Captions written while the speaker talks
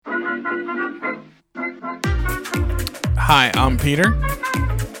Hi, I'm Peter.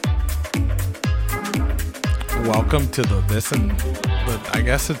 Welcome to the this and the, I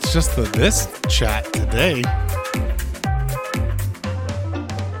guess it's just the this chat today.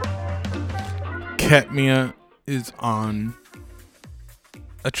 Ketmia is on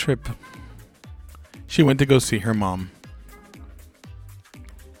a trip. She went to go see her mom.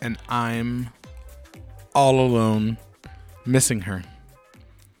 And I'm all alone, missing her.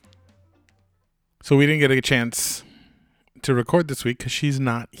 So we didn't get a chance to record this week because she's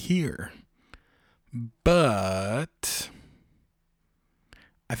not here. But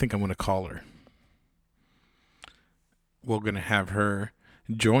I think I'm going to call her. We're going to have her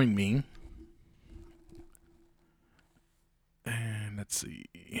join me. And let's see.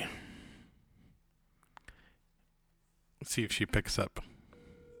 Let's see if she picks up.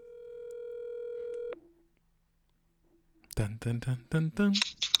 Dun, dun, dun, dun, dun.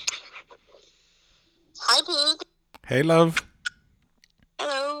 Hi, Pete. Hey, love.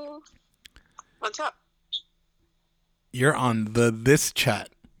 Hello. What's up? You're on the this chat.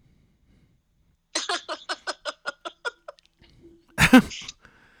 Are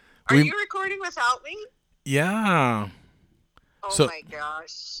you recording without me? Yeah. Oh my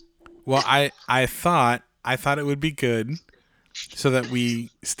gosh. Well, I thought it would be good so that we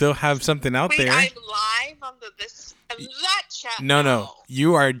still have something out there. I'm live on that chat. No.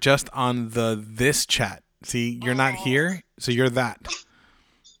 You are just on the this chat. See, you're not here, so you're that.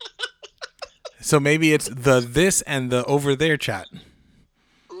 So maybe it's the this and the over there chat.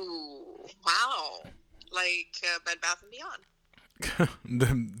 Ooh, wow. Like Bed Bath and Beyond.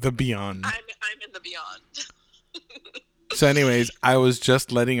 the beyond. I'm in the beyond. So anyways, I was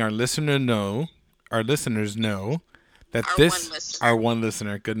just letting our listeners know that our one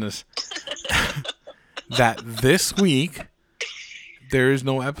listener, goodness, that this week there is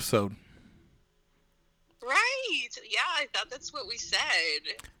no episode. Right. Yeah, I thought that's what we said.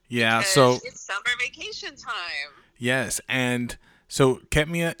 Yeah, so it's summer vacation time. Yes, and so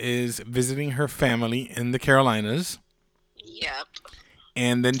Ketmia is visiting her family in the Carolinas. Yep.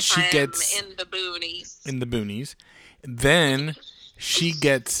 And then she gets in the boonies. In the boonies. Then she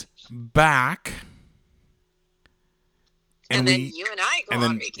gets back. And then you and I go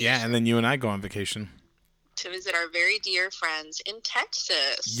on vacation. Yeah, and then you and I go on vacation. To visit our very dear friends in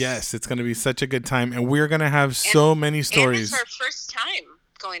Texas. Yes, it's going to be such a good time. And we're going to have so many stories. And it's our first time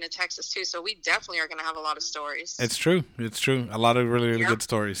going to Texas, too. So we definitely are going to have a lot of stories. It's true. A lot of really, really good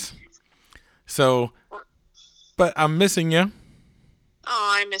stories. So, but I'm missing you.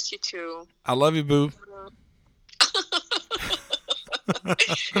 Oh, I miss you, too. I love you, boo.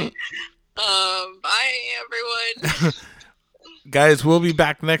 Bye, everyone. Guys, we'll be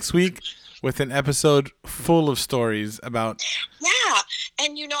back next week with an episode full of stories about... Yeah,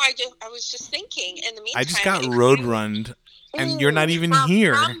 and I was just thinking, in the meantime... I just got road-runned, and you're not even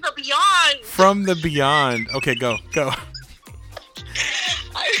here. From the beyond. From the beyond. Okay, go. I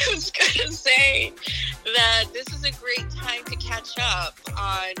was going to say that this is a great time to catch up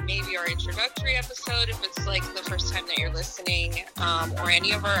on maybe our introductory episode, if it's like the first time that you're listening, or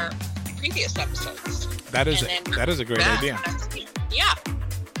any of our previous episodes. That is a great idea. Yeah.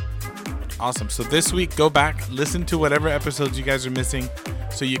 Awesome. So this week, go back, listen to whatever episodes you guys are missing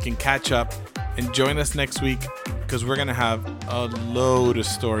so you can catch up and join us next week because we're going to have a load of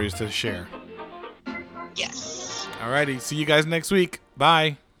stories to share. Yes. Alrighty. See you guys next week.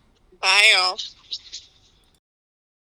 Bye. Bye, y'all.